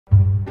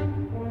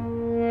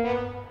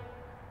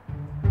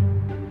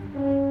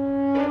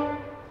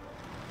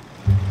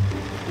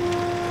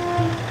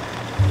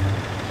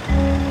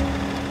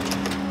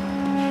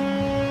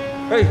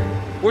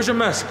Where's your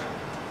mask?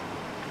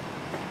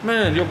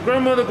 Man, your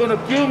grandmother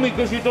gonna kill me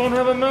because you don't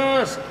have a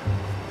mask.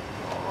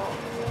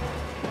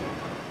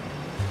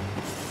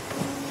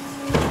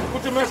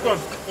 Put your mask on.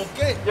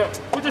 Okay. Yeah,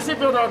 put your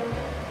seatbelt on.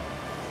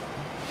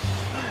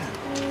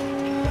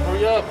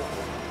 Hurry up.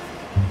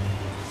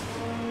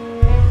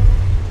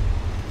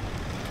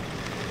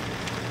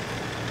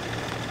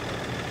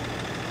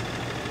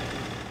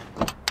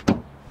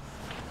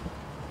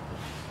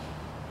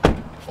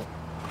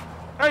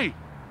 Hey,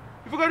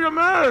 you forgot your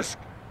mask.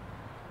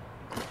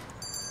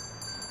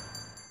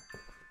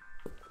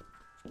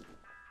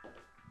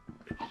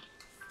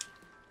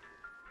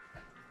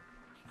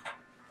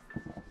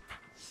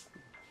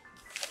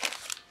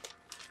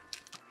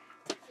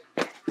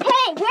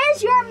 Hey,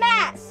 where's your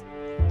mask?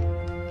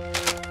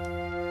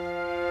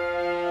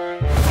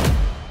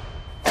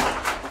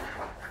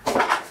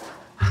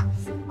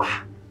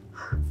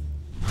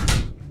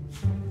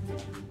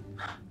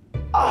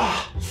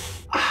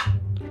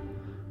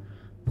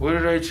 What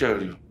did I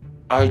tell you?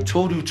 I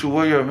told you to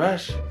wear your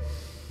mask.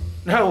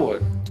 Now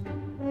what?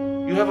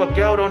 You have a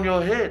gout on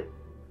your head.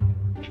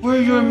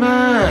 Wear your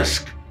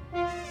mask.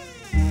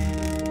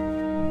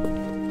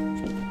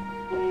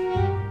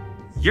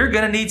 You're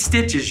gonna need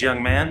stitches,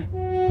 young man.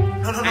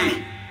 No.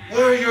 Hey,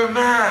 wear your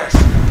mask.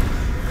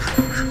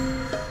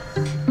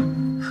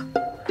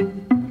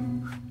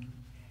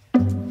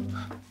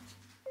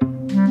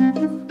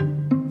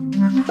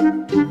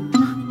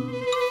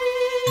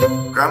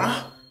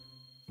 Grandma?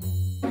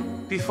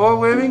 Before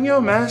wearing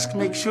your mask,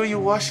 make sure you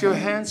wash your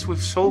hands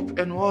with soap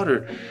and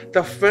water.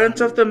 The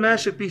front of the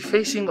mask should be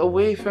facing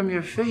away from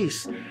your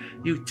face.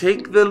 You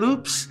take the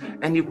loops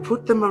and you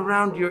put them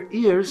around your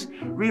ears.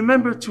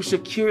 Remember to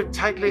secure it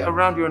tightly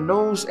around your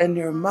nose and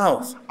your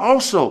mouth.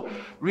 Also,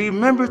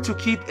 remember to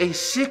keep a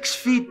 6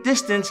 feet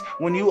distance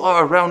when you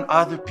are around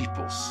other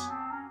people's.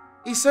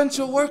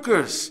 Essential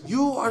workers,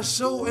 you are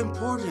so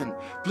important.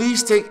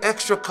 Please take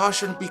extra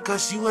caution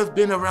because you have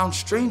been around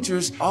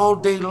strangers all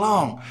day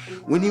long.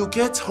 When you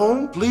get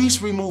home,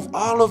 please remove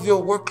all of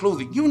your work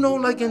clothing. You know,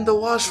 like in the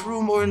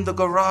washroom or in the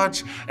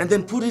garage, and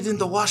then put it in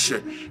the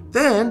washer.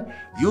 Then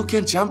you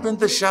can jump in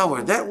the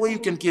shower. That way you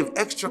can give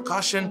extra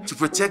caution to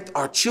protect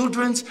our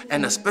children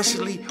and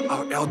especially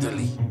our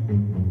elderly.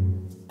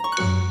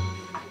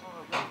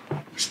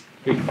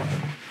 Hey,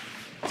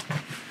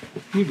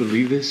 can you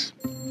believe this?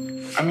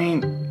 I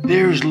mean,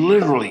 there's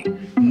literally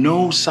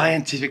no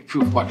scientific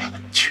proof, but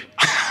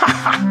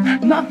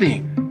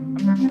nothing.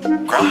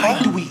 Why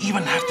do we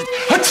even have to?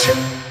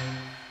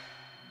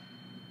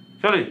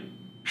 Charlie,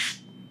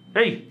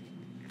 hey,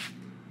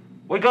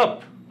 wake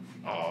up!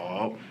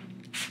 Oh,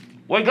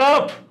 wake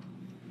up!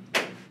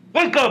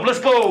 Wake up! Let's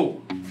go!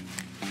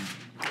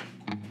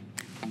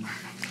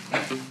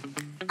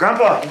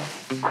 Grandpa!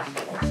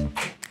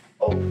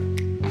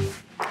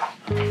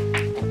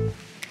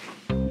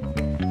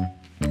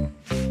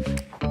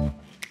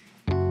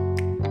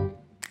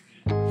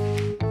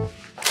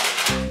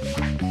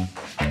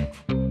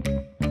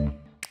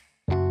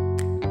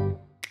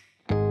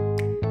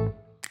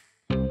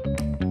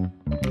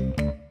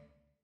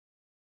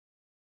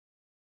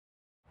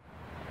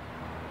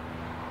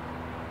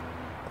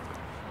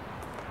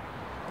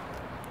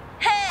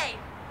 Hey!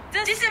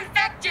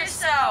 Disinfect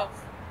yourself!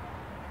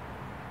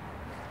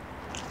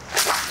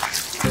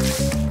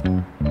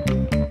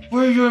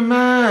 Wear your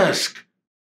mask.